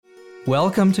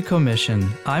Welcome to Commission.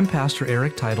 I'm Pastor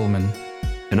Eric Teitelman.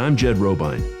 And I'm Jed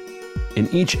Robine. In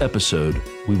each episode,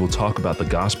 we will talk about the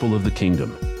gospel of the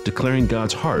kingdom, declaring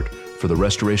God's heart for the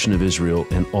restoration of Israel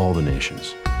and all the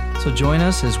nations. So join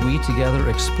us as we together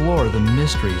explore the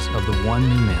mysteries of the one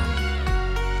new man.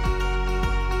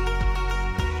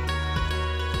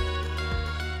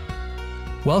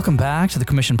 Welcome back to the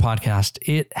Commission Podcast.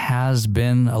 It has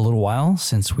been a little while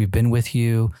since we've been with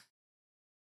you.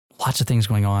 Lots of things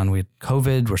going on. We had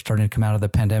COVID. We're starting to come out of the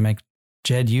pandemic.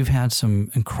 Jed, you've had some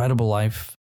incredible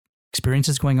life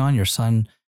experiences going on. Your son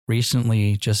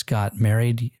recently just got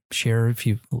married. Share, if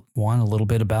you want, a little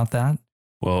bit about that.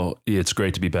 Well, it's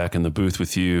great to be back in the booth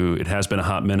with you. It has been a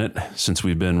hot minute since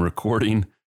we've been recording.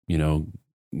 You know,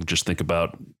 just think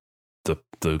about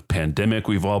the pandemic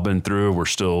we've all been through. We're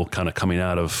still kind of coming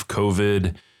out of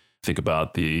COVID. Think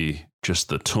about the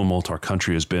tumult our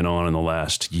country has been on in the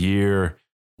last year.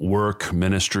 Work,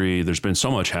 ministry, there's been so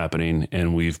much happening,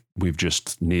 and we've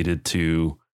just needed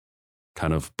to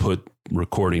kind of put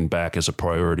recording back as a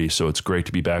priority. So it's great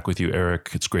to be back with you, Eric.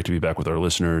 It's great to be back with our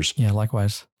listeners. Yeah,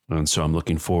 likewise. And so I'm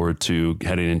looking forward to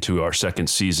heading into our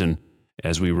second season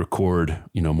as we record,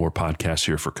 more podcasts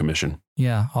here for Commission.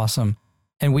 Yeah, awesome.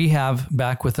 And we have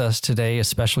back with us today a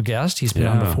special guest. He's been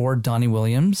on before, Donnie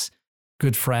Williams,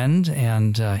 good friend,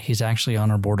 and he's actually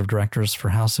on our board of directors for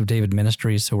House of David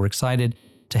Ministries. So we're excited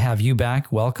to have you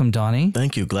back. Welcome, Donnie.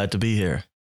 Thank you. Glad to be here.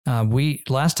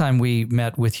 Last time we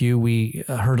met with you, we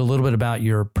heard a little bit about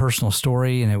your personal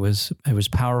story, and it was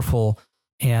powerful.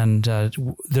 And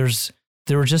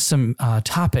there were just some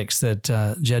topics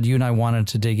that Jed, you and I wanted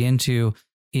to dig into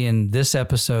in this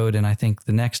episode, and I think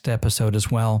the next episode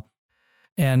as well.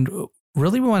 And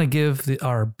really, we want to give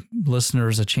our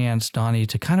listeners a chance, Donnie,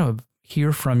 to kind of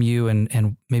hear from you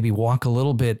and maybe walk a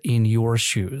little bit in your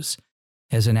shoes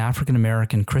as an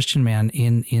African-American Christian man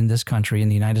in this country, in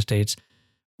the United States.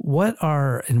 What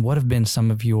have been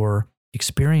some of your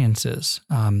experiences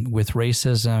with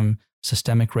racism,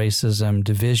 systemic racism,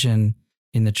 division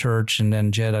in the church? And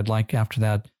then, Jed, I'd like after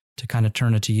that to kind of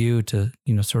turn it to you to,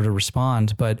 sort of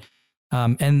respond. But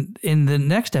and in the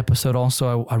next episode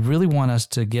also, I really want us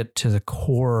to get to the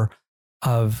core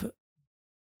of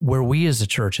where we as a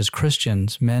church, as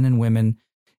Christians, men and women,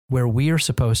 where we are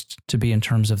supposed to be in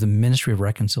terms of the ministry of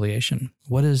reconciliation.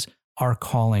 What is our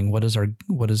calling? What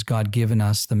has God given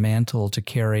us the mantle to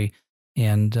carry,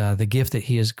 and the gift that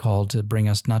He has called to bring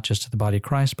us not just to the body of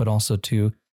Christ, but also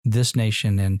to this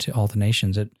nation and to all the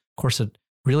nations. Of course, it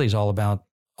really is all about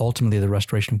ultimately the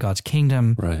restoration of God's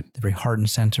kingdom, right? The very heart and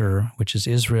center, which is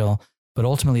Israel, but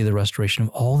ultimately the restoration of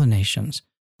all the nations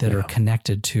that are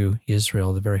connected to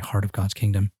Israel, the very heart of God's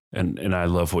kingdom. And I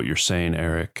love what you're saying,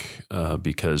 Eric,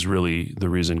 because really the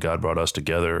reason God brought us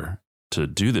together to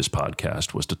do this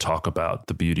podcast was to talk about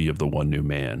the beauty of the one new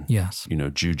man. Yes.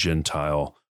 Jew,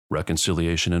 Gentile,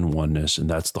 reconciliation and oneness. And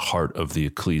that's the heart of the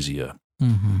ecclesia,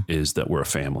 is that we're a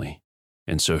family.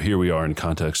 And so here we are in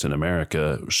context in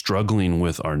America, struggling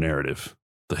with our narrative,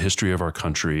 the history of our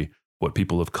country, what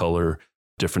people of color,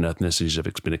 different ethnicities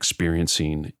have been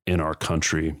experiencing in our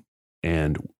country.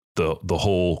 And the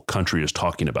whole country is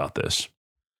talking about this.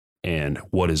 And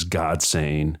what is God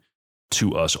saying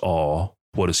to us all?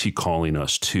 What is He calling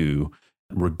us to?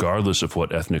 Regardless of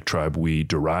what ethnic tribe we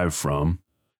derive from,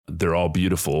 they're all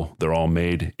beautiful. They're all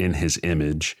made in His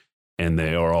image, and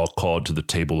they are all called to the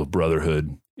table of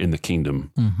brotherhood in the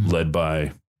kingdom, led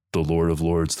by the Lord of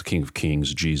Lords, the King of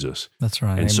Kings, Jesus. That's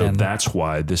right. And Amen. so that's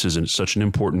why this is such an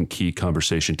important key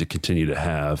conversation to continue to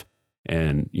have.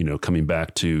 And, coming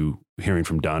back to hearing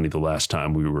from Donnie the last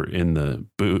time we were in the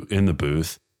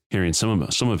booth, hearing some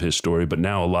of his story, but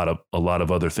now a lot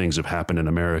of other things have happened in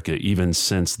America even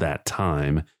since that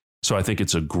time. So I think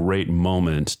it's a great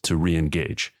moment to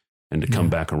re-engage and to come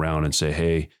back around and say,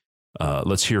 hey,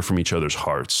 let's hear from each other's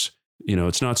hearts.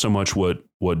 It's not so much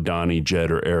what Donnie, Jed,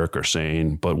 or Eric are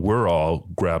saying, but we're all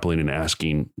grappling and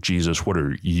asking, Jesus, what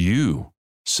are you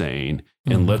saying?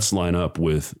 And let's line up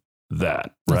with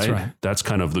that, right? That's right. That's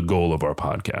kind of the goal of our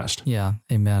podcast. Yeah,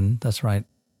 amen. That's right.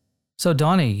 So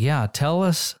Donnie, tell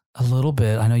us a little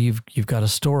bit. I know you've got a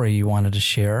story you wanted to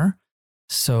share.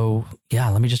 So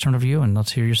let me just turn it over to you and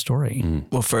let's hear your story.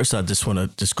 Well, first, I just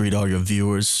want to greet all your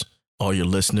viewers, all your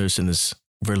listeners, and is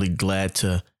really glad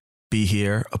to be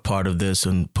here, a part of this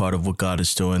and part of what God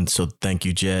is doing. So thank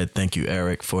you, Jed. Thank you,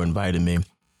 Eric, for inviting me.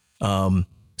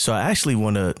 So I actually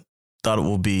thought it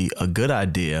would be a good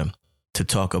idea to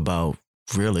talk about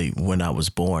really when I was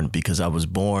born, because I was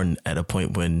born at a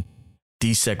point when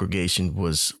desegregation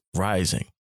was rising.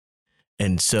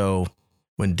 And so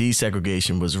when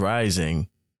desegregation was rising,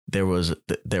 there were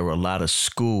a lot of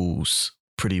schools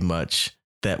pretty much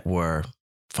that were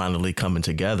finally coming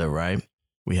together, right?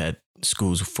 We had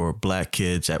schools for Black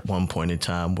kids at one point in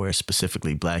time where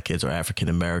specifically Black kids or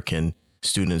African-American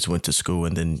students went to school.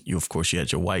 And then you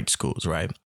had your white schools,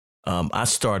 right? I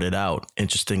started out,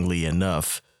 interestingly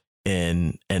enough,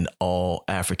 in an all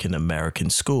African-American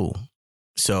school.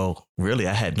 So really,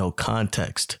 I had no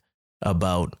context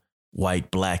about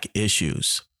white-Black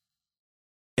issues.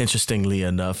 Interestingly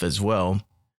enough as well,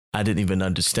 I didn't even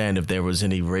understand if there was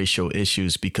any racial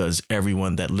issues because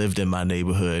everyone that lived in my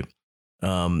neighborhood,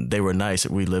 they were nice.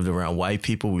 We lived around white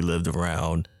people. We lived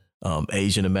around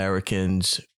Asian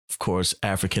Americans, of course,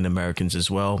 African Americans as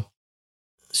well.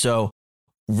 So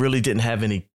really didn't have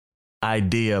any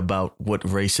idea about what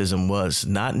racism was,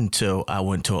 not until I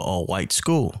went to an all white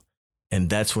school. And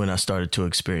that's when I started to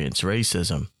experience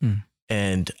racism.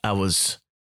 And it was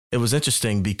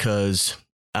interesting because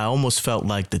I almost felt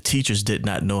like the teachers did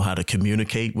not know how to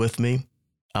communicate with me.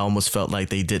 I almost felt like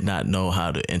they did not know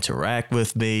how to interact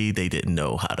with me. They didn't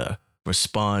know how to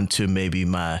respond to maybe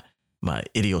my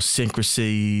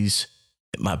idiosyncrasies,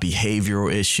 my behavioral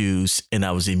issues. And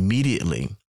I was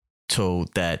immediately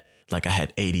told that like I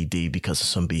had ADD because of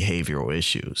some behavioral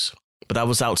issues. But I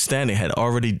was outstanding, had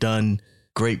already done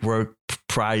great work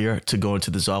prior to going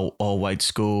to this all white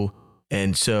school.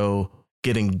 And so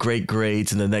getting great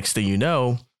grades. And the next thing you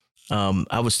know,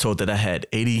 I was told that I had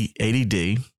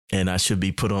ADD and I should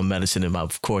be put on medicine. And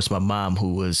of course, my mom,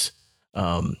 who was,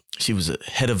 she was a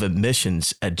head of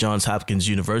admissions at Johns Hopkins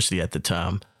University at the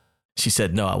time. She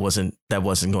said, no, that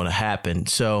wasn't going to happen.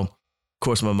 So of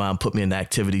course, my mom put me in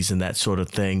activities and that sort of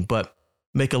thing. But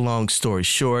make a long story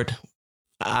short,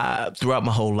 throughout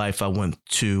my whole life, I went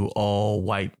to all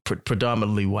white,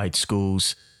 predominantly white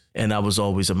schools, and I was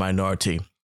always a minority.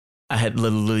 I had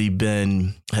literally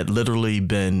been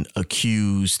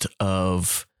accused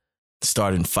of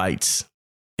starting fights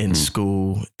in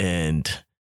school, and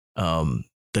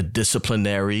the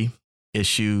disciplinary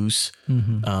issues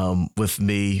with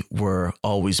me were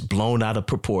always blown out of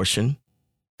proportion.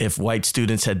 If white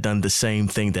students had done the same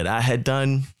thing that I had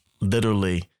done,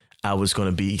 literally, I was going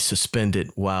to be suspended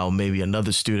while maybe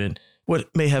another student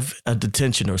may have a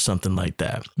detention or something like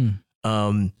that.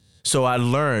 So I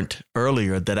learned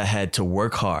earlier that I had to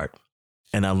work hard,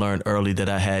 and I learned early that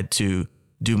I had to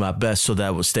do my best so that I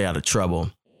would stay out of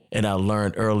trouble. And I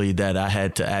learned early that I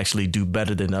had to actually do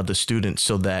better than other students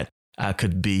so that I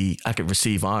could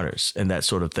receive honors and that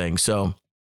sort of thing. So,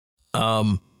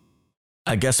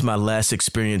 I guess my last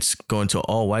experience going to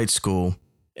all white school,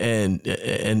 and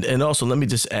also let me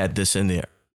just add this in there.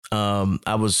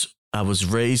 I was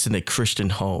raised in a Christian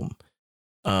home.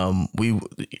 I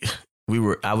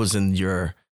was in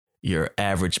your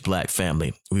average Black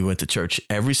family. We went to church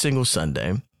every single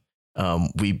Sunday.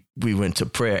 We went to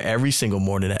prayer every single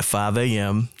morning at 5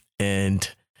 a.m. and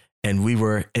we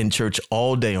were in church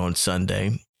all day on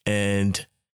Sunday. And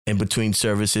in between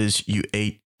services, you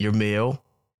ate your meal.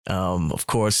 Of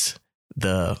course,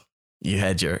 you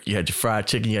had your fried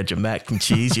chicken, you had your mac and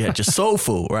cheese, you had your soul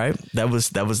food, right? That was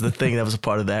the thing. That was a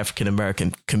part of the African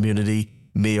American community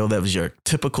meal. That was your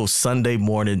typical Sunday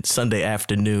morning, Sunday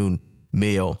afternoon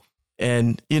meal.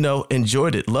 And,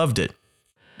 enjoyed it, loved it.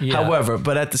 Yeah. However,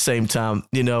 but at the same time,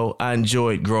 I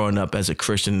enjoyed growing up as a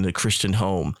Christian in a Christian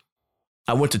home.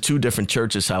 I went to two different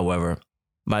churches, however.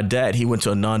 My dad, he went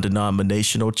to a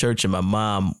non-denominational church, and my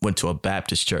mom went to a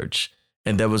Baptist church.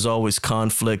 And there was always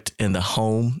conflict in the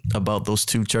home about those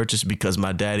two churches because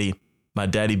my daddy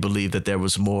believed that there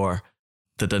was more,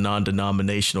 that the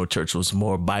non-denominational church was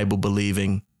more Bible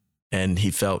believing, and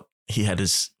he felt he had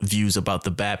his views about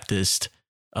the Baptist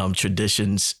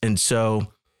traditions. And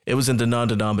so it was in the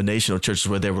non-denominational churches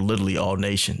where there were literally all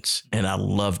nations, and I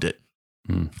loved it.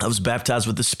 I was baptized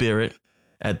with the Spirit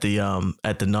at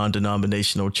the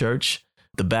non-denominational church.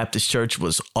 The Baptist church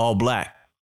was all Black.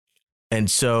 And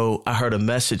so I heard a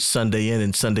message Sunday in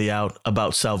and Sunday out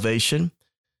about salvation,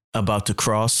 about the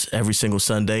cross every single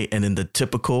Sunday. And in the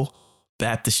typical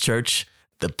Baptist church,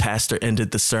 the pastor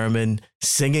ended the sermon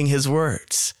singing his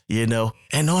words, and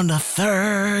on the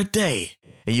third day,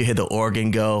 and you hear the organ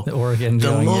go,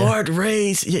 the Lord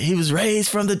raised, he was raised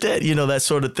from the dead, that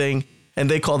sort of thing. And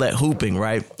they call that hooping,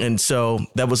 right? And so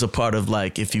that was a part of,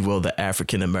 like, if you will, the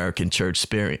African American church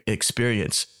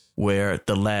experience, where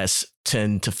the last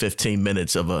 10 to 15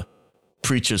 minutes of a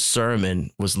preacher's sermon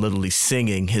was literally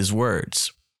singing his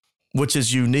words, which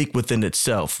is unique within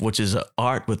itself, which is an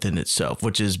art within itself,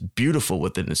 which is beautiful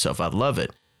within itself. I love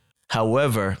it.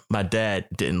 However, my dad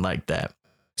didn't like that.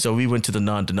 So we went to the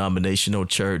non-denominational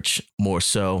church more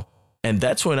so. And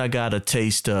that's when I got a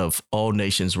taste of all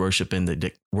nations worshiping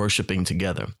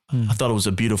together. I thought it was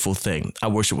a beautiful thing. I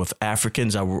worship with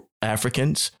Africans.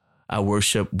 I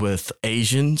worship with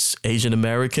Asian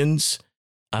Americans.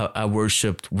 I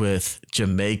worshiped with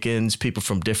Jamaicans, people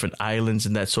from different islands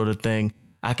and that sort of thing.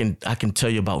 I can tell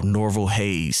you about Norval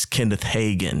Hayes, Kenneth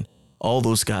Hagin. All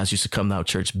those guys used to come to our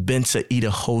church. Bensa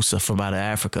Idahosa from out of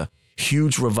Africa.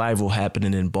 Huge revival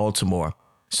happening in Baltimore.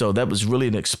 So that was really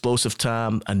an explosive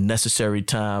time, a necessary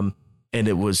time, and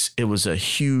it was a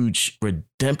huge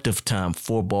redemptive time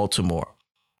for Baltimore.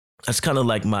 That's kind of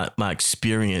like my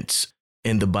experience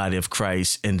in the body of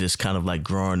Christ and just kind of like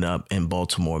growing up in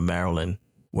Baltimore, Maryland,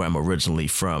 where I'm originally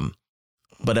from.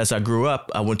 But as I grew up,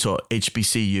 I went to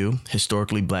HBCU,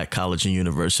 Historically Black College and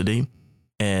University,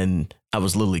 and I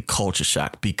was literally culture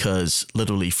shocked because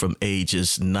literally from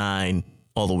ages 9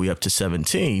 all the way up to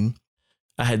 17,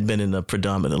 I had been in a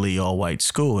predominantly all-white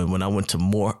school. And when I went to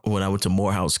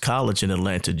Morehouse College in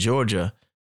Atlanta, Georgia,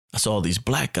 I saw all these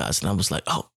black guys and I was like,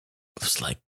 oh, it's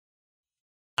like,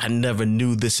 I never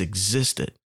knew this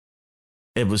existed.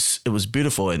 It was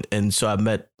beautiful. And so I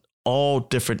met all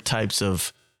different types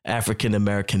of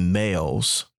African-American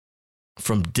males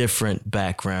from different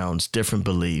backgrounds, different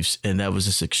beliefs. And that was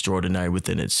just extraordinary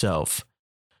within itself.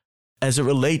 As it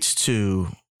relates to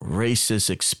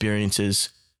racist experiences,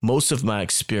 most of my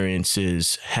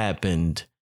experiences happened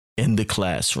in the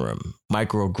classroom.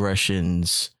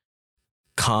 Microaggressions,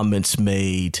 comments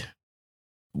made.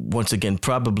 Once again,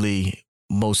 probably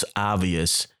most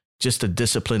obvious, just the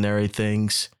disciplinary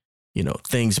things,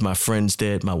 things my friends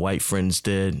did, my white friends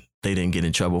did, they didn't get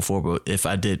in trouble for. But if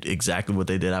I did exactly what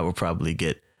they did, I would probably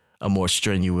get a more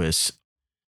strenuous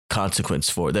consequence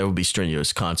for it. There would be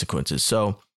strenuous consequences.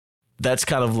 So that's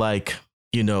kind of like,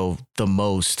 the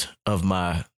most of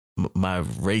my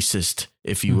racist,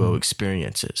 if you will,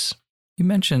 experiences. You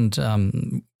mentioned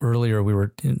earlier we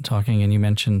were talking, and you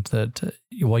mentioned that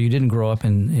while you didn't grow up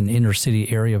in an inner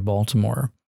city area of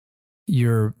Baltimore,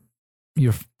 your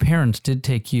parents did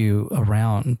take you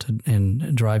around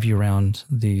and drive you around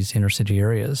these inner city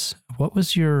areas. What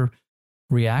was your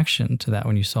reaction to that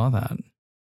when you saw that?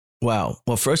 Wow.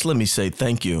 Well, first, let me say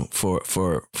thank you for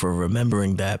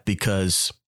remembering that,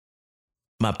 because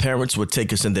my parents would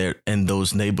take us in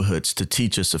those neighborhoods to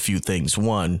teach us a few things.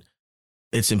 One,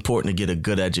 it's important to get a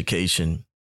good education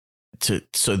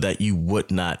so that you would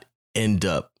not end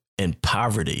up in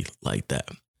poverty like that.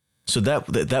 So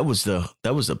that was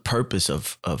the purpose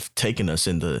of taking us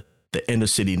in the inner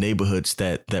city neighborhoods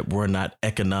that were not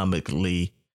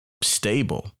economically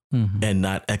stable and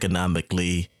not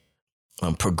economically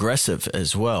progressive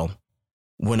as well.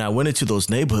 When I went into those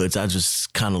neighborhoods, I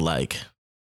just kind of like,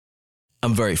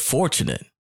 I'm very fortunate.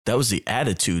 That was the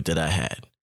attitude that I had.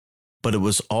 But it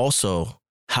was also,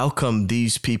 how come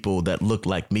these people that look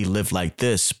like me live like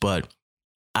this, but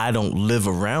I don't live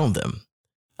around them?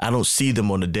 I don't see them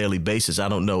on a daily basis. I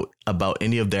don't know about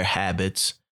any of their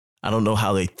habits. I don't know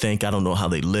how they think. I don't know how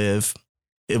they live.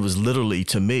 It was literally,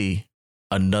 to me,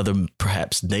 another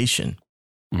perhaps nation.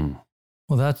 Mm.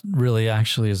 Well, that really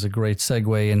actually is a great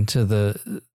segue into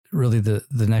the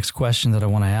next question that I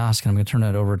want to ask. And I'm going to turn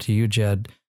that over to you, Jed,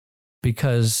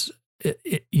 because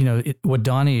what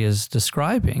Donnie is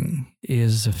describing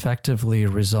is effectively a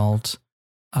result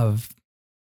of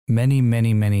many,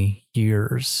 many, many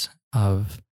years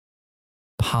of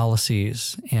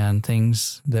policies and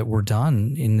things that were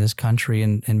done in this country.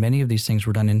 And many of these things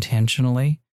were done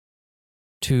intentionally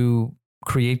to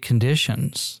create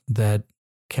conditions that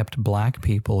kept Black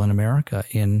people in America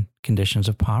in conditions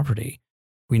of poverty.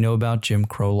 We know about Jim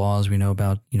Crow laws. We know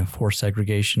about, forced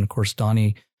segregation. Of course,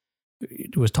 Donnie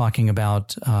was talking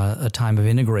about a time of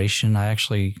integration. I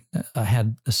actually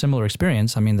had a similar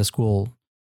experience. I mean, the school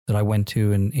that I went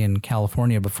to in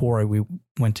California before we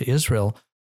went to Israel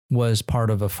was part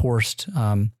of a forced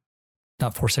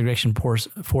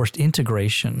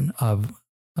integration of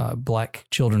Black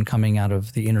children coming out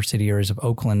of the inner city areas of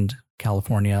Oakland,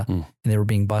 California, and they were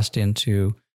being bused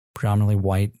into predominantly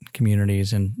white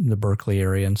communities in the Berkeley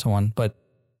area and so on. But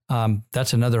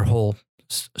that's another whole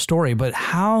story. But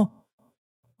how,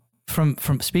 from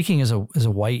speaking as a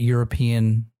white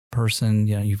European person,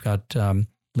 you've got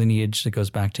lineage that goes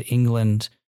back to England,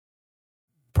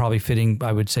 probably fitting,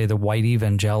 I would say, the white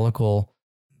evangelical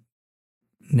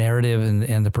narrative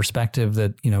and the perspective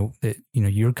that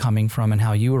you're coming from and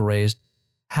how you were raised.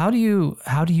 How do you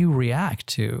react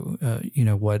to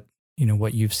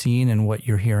what you've seen and what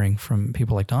you're hearing from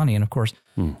people like Donnie? And of course,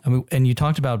 and you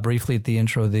talked about briefly at the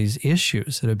intro these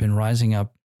issues that have been rising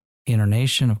up in our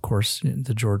nation. Of course,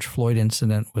 the George Floyd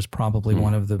incident was probably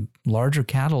one of the larger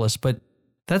catalysts. But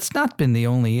that's not been the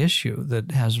only issue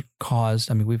that has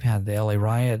caused. I mean, we've had the LA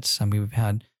riots. I mean, we've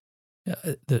had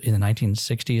in the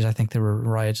 1960s, I think there were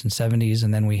riots in 70s,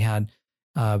 and then we had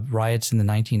riots in the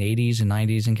 1980s and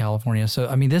 90s in California. So,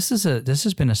 I mean, this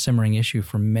has been a simmering issue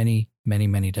for many, many,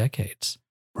 many decades.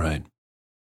 Right.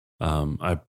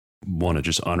 I want to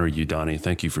just honor you, Donnie.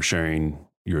 Thank you for sharing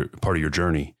your part of your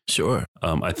journey. Sure.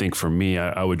 I think for me,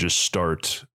 I would just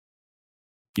start,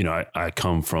 I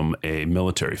come from a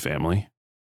military family.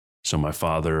 So my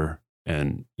father,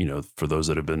 and, for those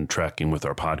that have been tracking with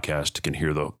our podcast can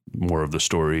hear more of the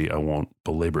story. I won't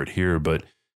belabor it here, but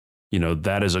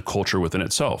that is a culture within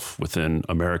itself. Within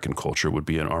American culture would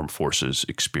be an armed forces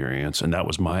experience. And that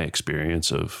was my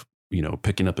experience of,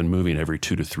 picking up and moving every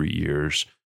 2 to 3 years,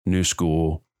 new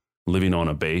school, living on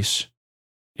a base.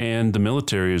 And the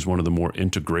military is one of the more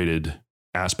integrated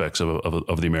aspects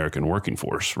of the American working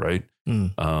force, right?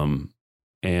 Mm.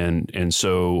 And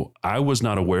so I was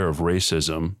not aware of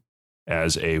racism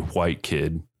as a white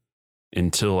kid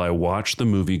until I watched the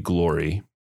movie Glory.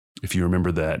 If you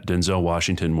remember that, Denzel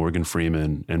Washington, Morgan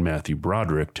Freeman, and Matthew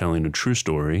Broderick telling a true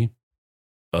story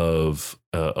of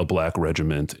a black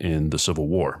regiment in the Civil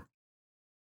War.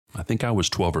 I think I was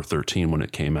 12 or 13 when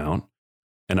it came out.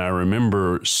 And I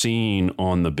remember seeing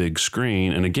on the big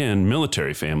screen, and again,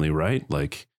 military family, right?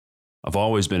 Like, I've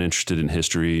always been interested in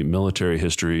history, military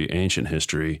history, ancient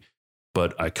history,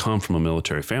 but I come from a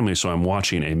military family. So I'm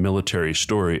watching a military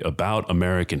story about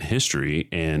American history,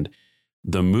 and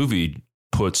the movie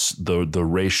puts the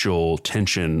racial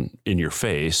tension in your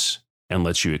face and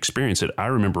lets you experience it. I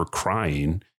remember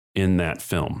crying in that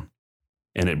film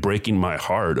and it breaking my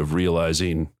heart of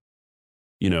realizing,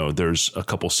 there's a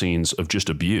couple scenes of just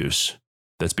abuse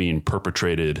that's being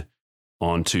perpetrated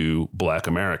onto Black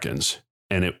Americans.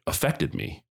 And it affected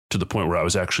me to the point where I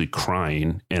was actually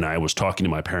crying, and I was talking to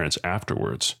my parents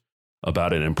afterwards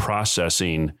about it and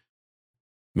processing,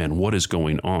 man, what is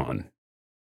going on?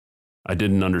 I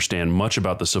didn't understand much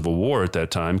about the Civil War at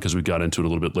that time because we got into it a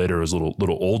little bit later. I was a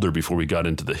little older before we got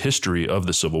into the history of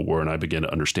the Civil War, and I began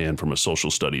to understand from a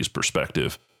social studies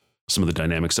perspective some of the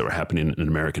dynamics that were happening in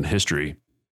American history.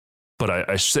 But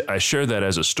I share that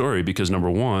as a story because, number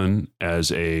one,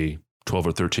 as a 12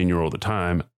 or 13-year-old at the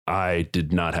time, I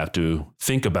did not have to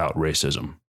think about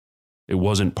racism. It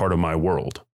wasn't part of my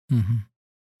world. Mm-hmm.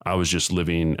 I was just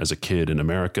living as a kid in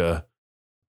America,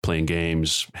 playing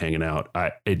games, hanging out.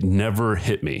 It never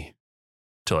hit me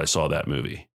till I saw that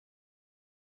movie.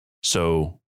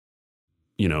 So,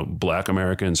 Black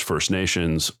Americans, First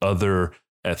Nations, other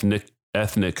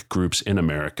ethnic groups in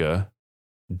America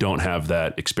don't have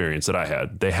that experience that I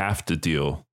had. They have to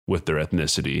deal with their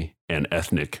ethnicity and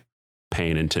ethnic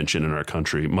pain and tension in our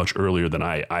country much earlier than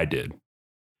I did,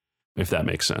 if that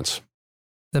makes sense.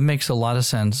 That makes a lot of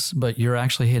sense, but you're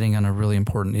actually hitting on a really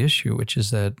important issue, which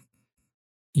is that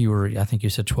I think you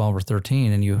said 12 or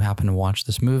 13, and you happen to watch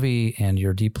this movie and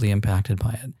you're deeply impacted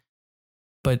by it.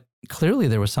 But clearly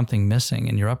there was something missing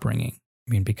in your upbringing.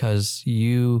 I mean, because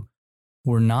you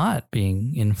were not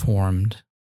being informed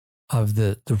of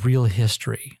the real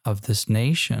history of this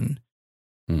nation.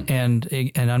 And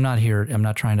I'm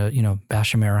not trying to,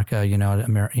 bash America,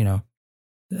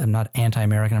 I'm not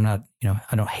anti-American. I'm not,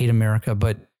 I don't hate America,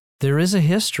 but there is a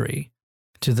history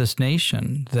to this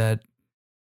nation that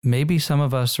maybe some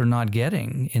of us are not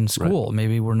getting in school. Right.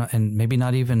 Maybe we're not, and maybe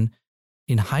not even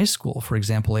in high school, for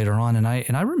example, later on. And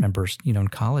I remember, in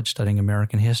college studying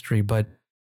American history, but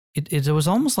it was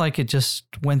almost like it just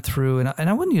went through, and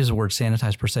I wouldn't use the word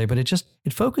sanitized per se, but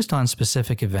it focused on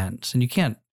specific events, and you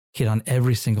can't hit on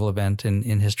every single event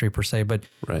in history per se, but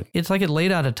It's like it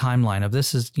laid out a timeline of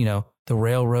this is, the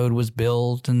railroad was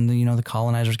built and the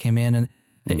colonizers came in, and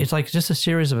it's like just a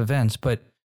series of events. But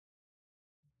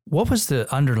what was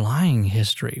the underlying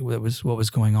history? What was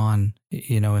going on,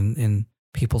 in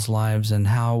people's lives, and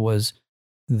how was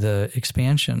the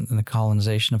expansion and the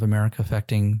colonization of America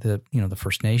affecting the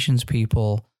First Nations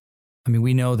people? I mean,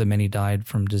 we know that many died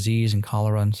from disease and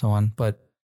cholera and so on, but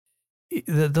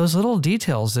those little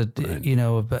details that,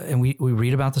 and we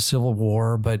read about the Civil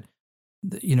War, but,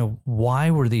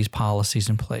 why were these policies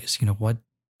in place? What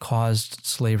caused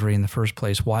slavery in the first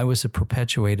place? Why was it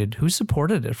perpetuated? Who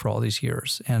supported it for all these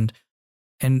years? And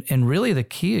really the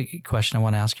key question I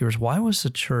want to ask you is, why was the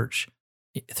church,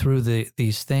 through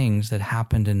these things that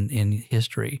happened in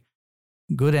history,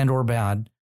 good and or bad,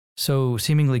 so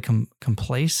seemingly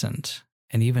complacent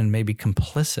and even maybe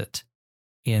complicit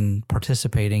in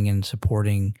participating and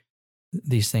supporting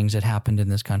these things that happened in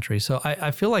this country? So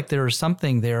I feel like there is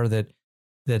something there that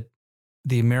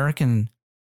the American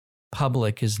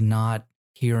public is not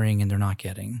hearing and they're not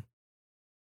getting.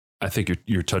 I think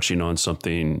you're touching on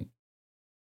something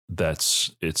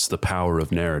it's the power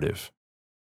of narrative.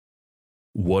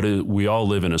 We all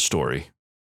live in a story.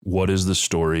 What is the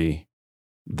story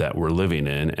that we're living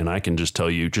in? And I can just tell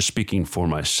you, just speaking for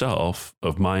myself,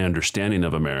 of my understanding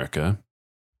of America,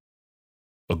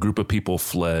 a group of people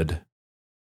fled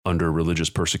under religious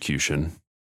persecution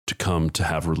to come to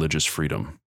have religious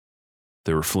freedom.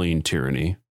 They were fleeing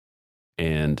tyranny.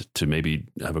 And to maybe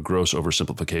have a gross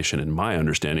oversimplification, in my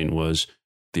understanding, was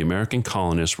the American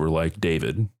colonists were like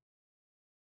David,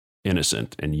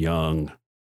 innocent and young,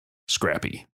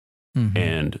 scrappy. Mm-hmm.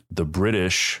 And the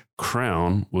British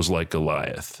crown was like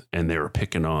Goliath, and they were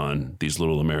picking on these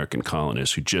little American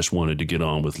colonists who just wanted to get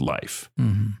on with life.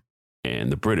 Mm-hmm.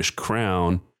 And the British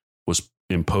crown was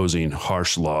imposing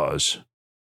harsh laws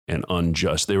and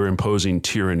unjust. They were imposing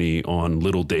tyranny on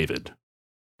little David.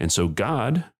 And so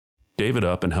God David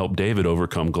up and helped David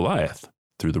overcome Goliath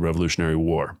through the Revolutionary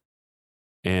War.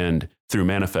 And through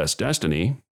Manifest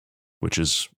Destiny, which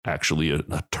is actually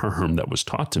a term that was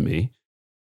taught to me,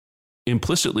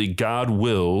 implicitly, God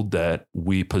willed that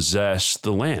we possess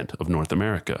the land of North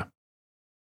America.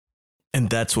 And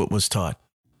that's what was taught.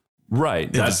 Right.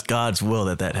 It was God's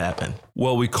will that happened.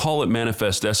 Well, we call it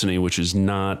Manifest Destiny, which is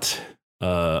not,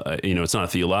 it's not a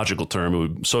theological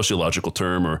term, a sociological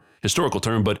term or historical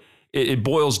term, but it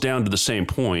boils down to the same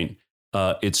point.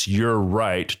 It's your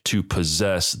right to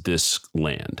possess this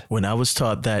land. When I was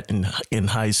taught that in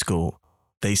high school,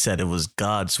 they said it was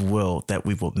God's will that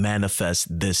we will manifest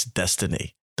this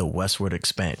destiny, the westward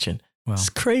expansion. Wow. It's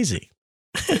crazy.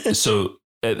 So,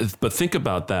 but think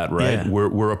about that, right?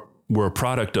 Yeah. We're a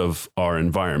product of our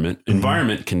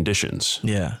environment conditions.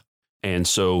 Yeah. And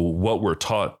so what we're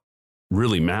taught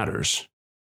really matters.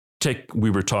 We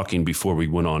were talking before we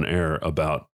went on air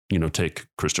about, take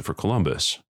Christopher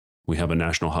Columbus. We have a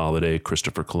national holiday.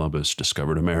 Christopher Columbus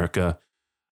discovered America.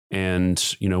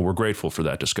 And, we're grateful for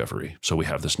that discovery. So we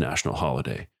have this national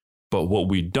holiday. But what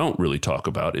we don't really talk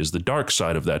about is the dark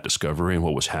side of that discovery and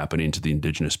what was happening to the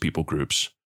indigenous people groups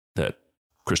that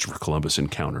Christopher Columbus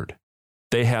encountered.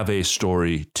 They have a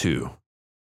story too.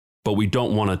 But we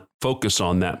don't want to focus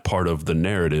on that part of the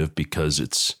narrative because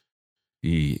it's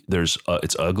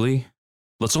ugly.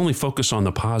 Let's only focus on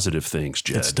the positive things,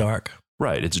 Jed. It's dark.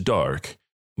 Right, it's dark,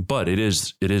 but it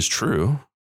is true.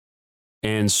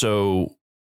 And so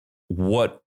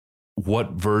what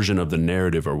version of the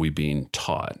narrative are we being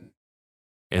taught?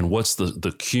 And what's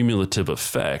the cumulative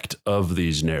effect of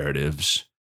these narratives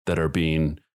that are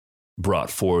being brought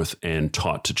forth and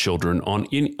taught to children of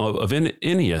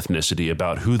any ethnicity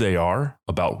about who they are,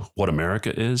 about what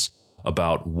America is,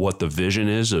 about what the vision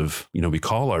is of, we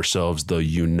call ourselves the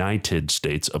United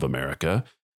States of America.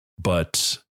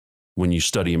 But when you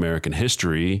study American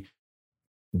history,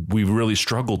 we've really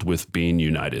struggled with being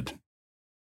united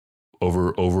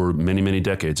over many, many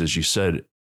decades, as you said,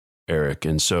 Eric.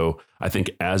 And so I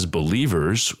think as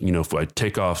believers, if I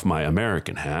take off my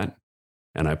American hat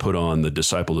and I put on the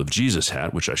disciple of Jesus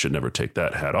hat, which I should never take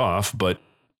that hat off, but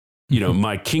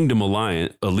my kingdom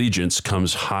allegiance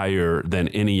comes higher than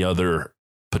any other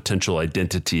potential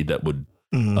identity that would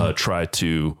try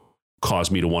to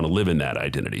cause me to want to live in that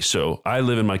identity. So I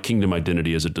live in my kingdom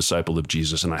identity as a disciple of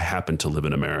Jesus, and I happen to live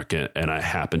in America, and I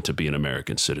happen to be an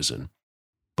American citizen.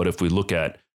 But if we look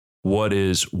at what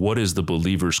is the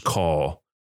believer's call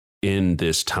in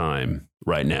this time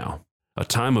right now, a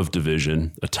time of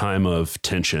division, a time of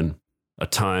tension, a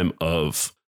time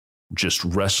of just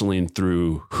wrestling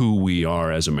through who we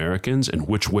are as Americans and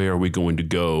which way are we going to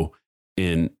go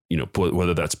in,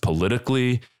 whether that's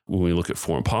politically, when we look at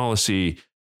foreign policy,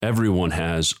 everyone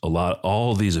has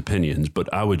all these opinions,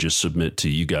 but I would just submit to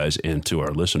you guys and to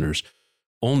our listeners,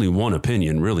 only one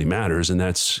opinion really matters, and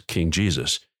that's King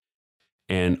Jesus.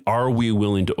 And are we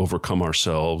willing to overcome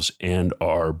ourselves and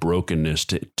our brokenness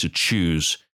to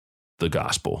choose the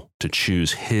gospel, to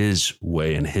choose his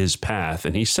way and his path?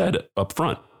 And he said up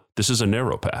front, this is a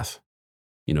narrow path.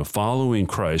 Following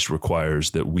Christ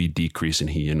requires that we decrease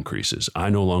and he increases. I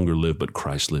no longer live, but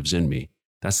Christ lives in me.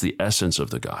 That's the essence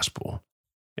of the gospel.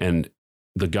 And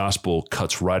the gospel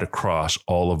cuts right across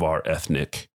all of our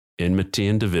ethnic enmity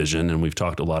and division. And we've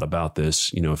talked a lot about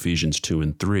this, Ephesians 2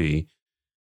 and 3,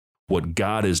 what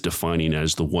God is defining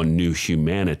as the one new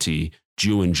humanity,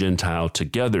 Jew and Gentile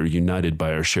together, united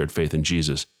by our shared faith in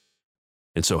Jesus.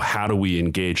 And so how do we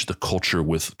engage the culture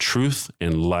with truth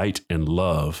and light and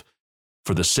love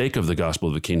for the sake of the gospel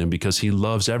of the kingdom? Because he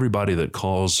loves everybody that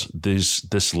calls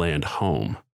this land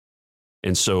home.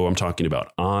 And so I'm talking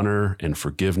about honor and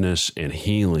forgiveness and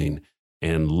healing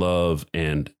and love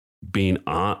and being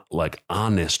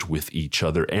honest with each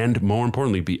other, and more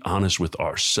importantly, be honest with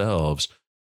ourselves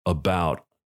about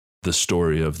the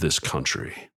story of this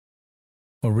country.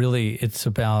 Well, really, it's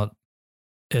about,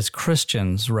 as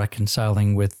Christians,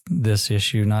 reconciling with this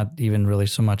issue, not even really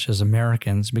so much as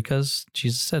Americans, because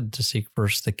Jesus said to seek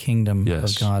first the kingdom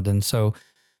of God. And so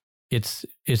it's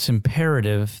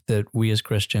imperative that we as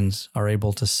Christians are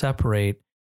able to separate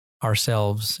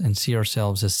ourselves and see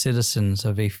ourselves as citizens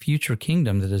of a future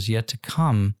kingdom that is yet to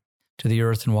come to the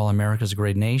earth. And while America is a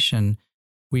great nation,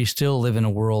 we still live in a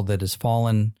world that is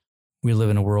fallen. We live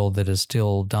in a world that is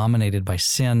still dominated by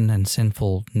sin and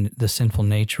the sinful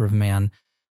nature of man.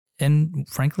 And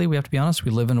frankly, we have to be honest,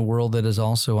 we live in a world that is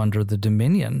also under the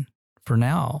dominion, for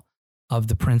now, of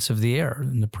the prince of the air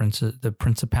and the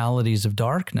principalities of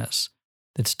darkness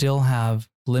that still have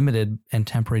limited and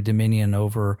temporary dominion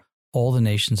over all the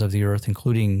nations of the earth,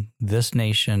 including this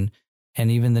nation and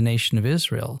even the nation of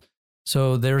Israel.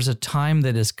 So there's a time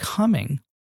that is coming.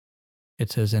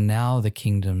 It says, and now the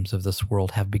kingdoms of this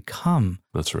world have become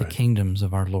the kingdoms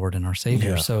of our Lord and our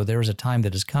Savior. Yeah. So there's a time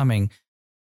that is coming.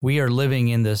 We are living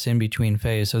in this in-between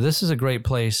phase. So this is a great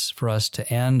place for us to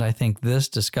end, I think, this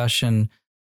discussion,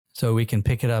 so we can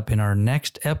pick it up in our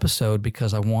next episode,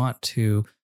 because I want to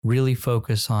really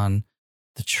focus on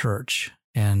the church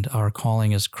and our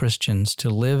calling as Christians to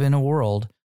live in a world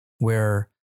where,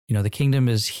 the kingdom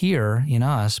is here in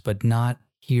us, but not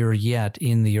here yet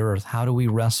in the earth. How do we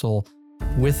wrestle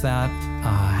with that?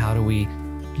 How do we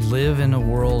live in a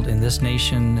world, in this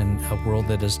nation, and a world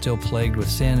that is still plagued with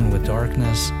sin and with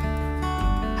darkness?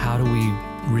 How do we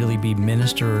really be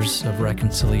ministers of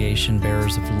reconciliation,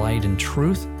 bearers of light and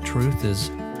truth? Truth is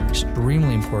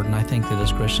extremely important. I think that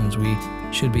as Christians, we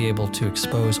should be able to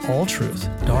expose all truth,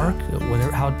 dark,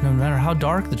 no matter how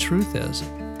dark the truth is,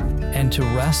 and to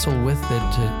wrestle with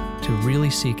it, to really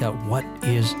seek out what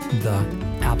is the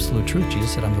absolute truth.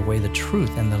 Jesus said, I'm the way, the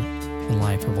truth, and the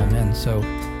life of all men. So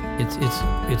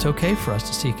it's okay for us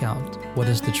to seek out what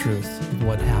is the truth of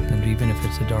what happened, even if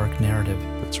it's a dark narrative.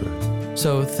 That's right.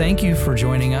 So thank you for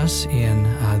joining us in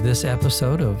this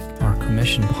episode of our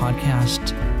Commission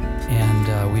podcast.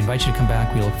 And we invite you to come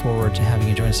back. We look forward to having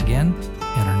you join us again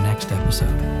in our next episode.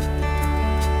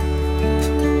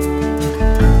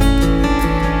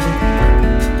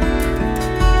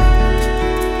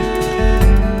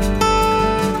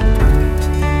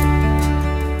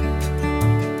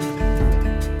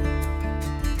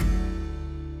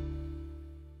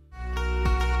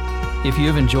 If you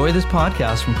have enjoyed this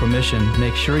podcast from Commission,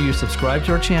 make sure you subscribe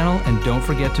to our channel and don't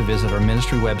forget to visit our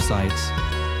ministry websites.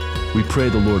 We pray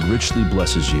the Lord richly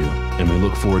blesses you, and we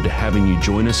look forward to having you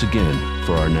join us again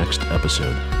for our next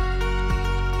episode.